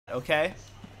okay?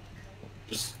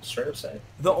 Just straight up say.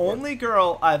 The only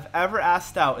girl I've ever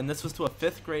asked out, and this was to a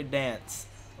 5th grade dance,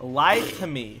 lied to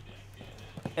me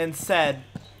and said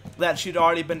that she'd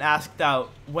already been asked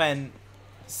out when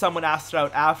someone asked her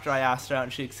out after I asked her out,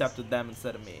 and she accepted them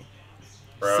instead of me.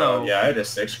 Bro, So, yeah, I had a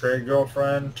 6th grade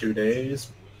girlfriend, 2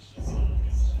 days.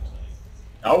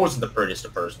 I wasn't the prettiest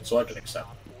of person, so I can accept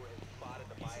it.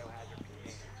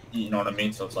 You know what I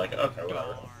mean? So it's like, okay,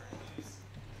 whatever.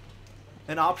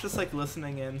 and Op's just like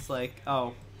listening in. It's like,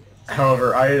 oh,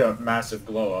 However, I had a massive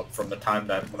glow up from the time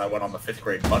that when I went on the 5th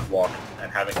grade mud walk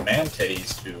and having man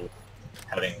titties to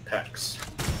having pecs.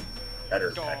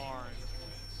 Better pecs.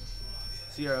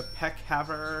 so you're a peck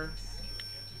haver.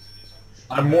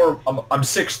 I'm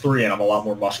 6'3" and I'm a lot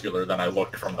more muscular than I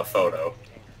looked from the photo.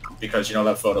 Because, you know,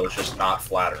 that photo is just not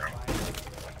flattering.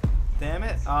 Damn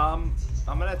it. I'm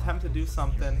gonna attempt to do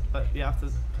something, but you have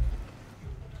to.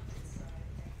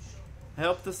 I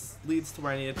hope this leads to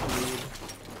where I need it to lead.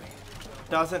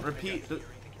 Doesn't repeat.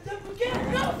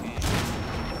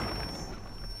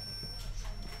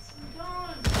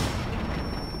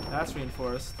 That's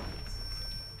reinforced.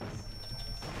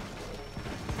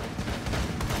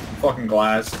 Fucking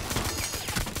glass.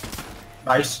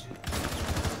 Nice.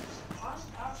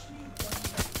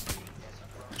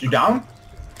 You down?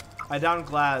 I downed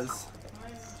Glaz.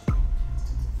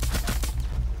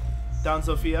 Down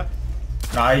Sophia.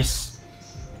 Nice.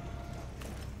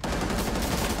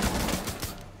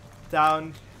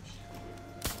 Down.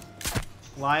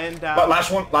 Lion down. But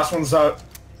last one's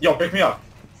yo, pick me up.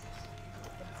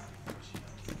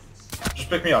 Just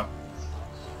pick me up.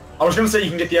 I was gonna say you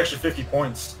can get the extra 50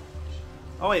 points.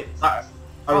 Oh wait. I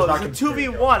was not it's a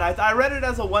 2v1. I read it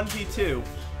as a 1v2.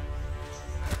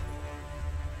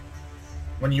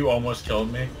 When you almost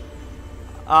killed me.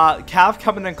 Cav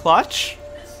coming in clutch.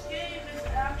 This game is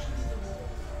actually the rules.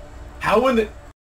 How in the